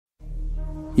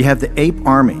You have the ape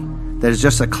army that is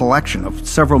just a collection of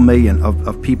several million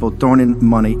of people throwing in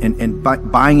money and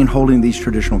buying and holding these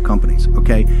traditional companies,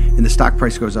 okay? And the stock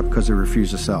price goes up because they refuse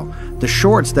to sell. The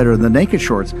shorts that are the naked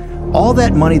shorts, all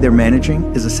that money they're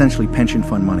managing is essentially pension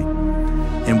fund money.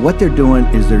 And what they're doing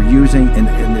is they're using, and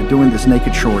they're doing this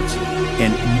naked shorts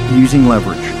and using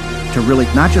leverage to really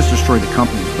not just destroy the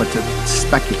companies, but to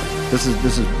speculate. This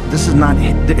is not,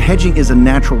 hedging is a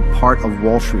natural part of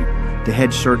Wall Street to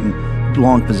hedge certain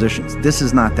long positions. This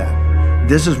is not that.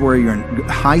 This is where you're in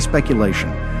high speculation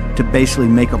to basically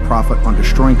make a profit on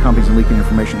destroying companies and leaking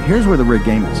information. Here's where the rigged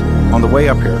game is. On the way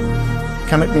up here,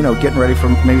 kind of, getting ready for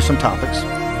maybe some topics.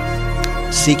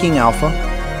 Seeking Alpha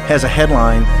has a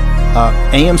headline,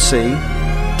 AMC,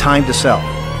 time to sell,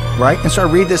 right? And so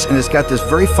I read this, and it's got this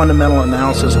very fundamental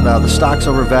analysis about the stock's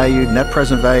overvalued, net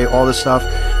present value, all this stuff,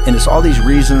 and it's all these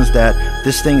reasons that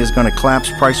this thing is going to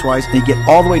collapse price-wise, and you get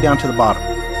all the way down to the bottom.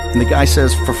 And the guy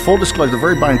says, for full disclosure, the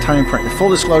very bottom tiny print, full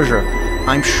disclosure,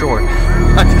 I'm short.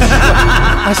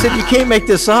 I said, you can't make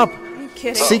this up. Are you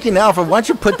kidding? Seeking Alpha, why don't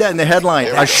you put that in the headline?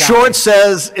 A short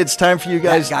says it's time for you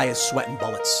guys. That guy is sweating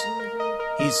bullets.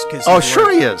 Sure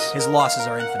he is. His losses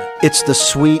are infinite. It's the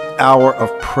sweet hour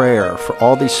of prayer for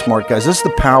all these smart guys. This is the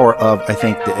power of, I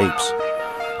think, the apes.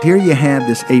 Here you have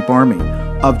this ape army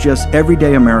of just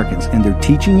everyday Americans, and they're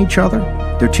teaching each other.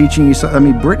 They're teaching you. I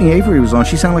mean, Brittany Avery was on.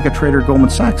 She sounded like a trader at Goldman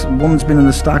Sachs. The woman's been in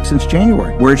the stock since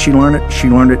January. Where did she learn it? She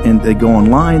learned it, and they go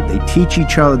online. They teach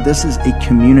each other. This is a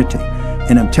community.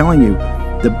 And I'm telling you,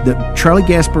 the Charlie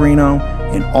Gasparino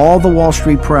and all the Wall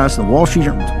Street press, the Wall Street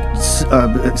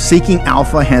Seeking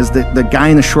Alpha has the guy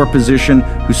in the short position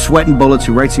who's sweating bullets,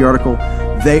 who writes the article.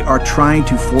 They are trying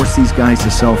to force these guys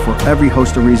to sell for every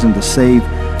host of reason to save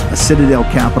a Citadel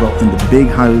Capital and the big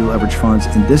highly leveraged funds.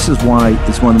 And this is why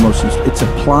it's one of the most, it's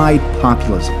applied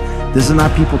populism. This is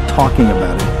not people talking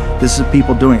about it. This is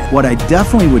people doing it. What I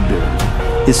definitely would do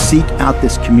is seek out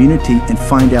this community and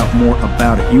find out more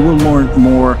about it. You will learn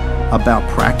more about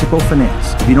practical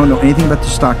finance. If you don't know anything about the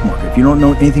stock market, if you don't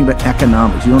know anything about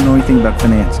economics, you don't know anything about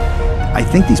finance, I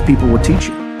think these people will teach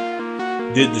you.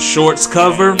 Did the shorts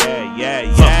cover?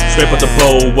 Straight up the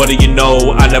bowl, what do you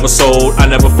know? I never sold, I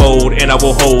never fold, and I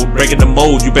will hold. Breaking the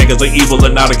mold, you bankers are evil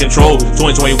and out of control.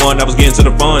 2021, I was getting to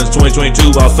the funds.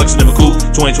 2022, I was flexing in the coop.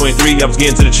 2023, I was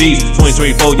getting to the cheese.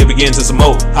 2024, you begin to some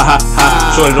more. Ha ha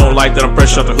ha. Shorty don't like that I'm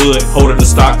fresh off the hood. Holding the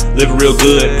stock, living real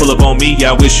good. Pull up on me,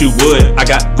 yeah, I wish you would. I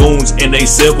got goons and they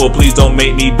civil, please don't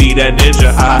make me be that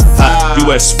ninja. Ha ha.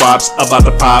 US swaps about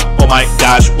to pop. Oh my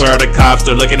gosh, where are the cops?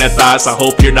 They're looking at thoughts. I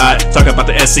hope you're not talking about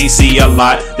the SEC a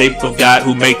lot. They forgot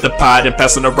who made the pot and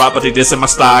passing the rock, but they dissing my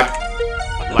stock.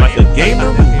 Like a gamer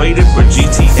who waited for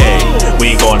GTA.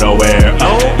 We ain't going nowhere.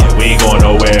 Oh, we ain't going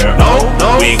nowhere. No,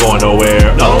 we ain't going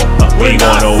nowhere. No, we ain't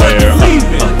going nowhere.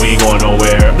 We ain't going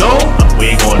nowhere. No,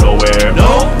 we ain't going nowhere.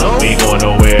 No, we ain't going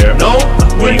nowhere. No,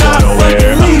 we ain't going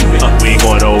nowhere. We ain't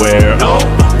going nowhere. No,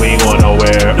 we ain't going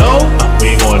nowhere. No,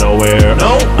 we ain't going nowhere.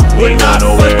 No, we ain't going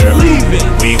nowhere.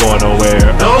 We ain't going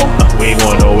nowhere. No, we ain't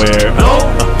going nowhere. No,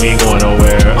 we ain't going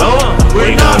nowhere. No,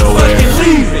 we're not fucking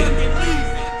leaving.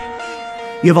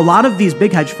 You have a lot of these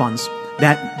big hedge funds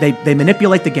that they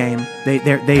manipulate the game.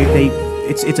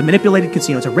 It's a manipulated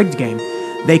casino. It's a rigged game.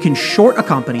 They can short a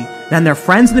company. Then their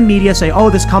friends in the media say,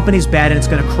 "Oh, this company's bad and it's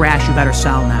going to crash. You better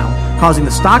sell now," causing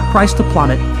the stock price to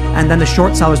plummet. And then the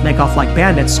short sellers make off like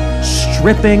bandits,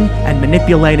 stripping and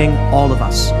manipulating all of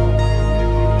us.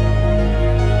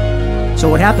 So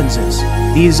what happens is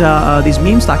these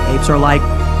meme stock apes are like.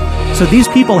 So these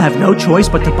people have no choice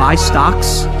but to buy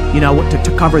stocks,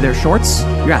 to cover their shorts?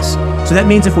 Yes. So that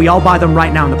means if we all buy them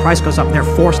right now and the price goes up, they're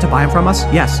forced to buy them from us?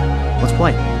 Yes. Let's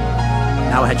play.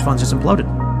 Now a hedge fund's just imploded.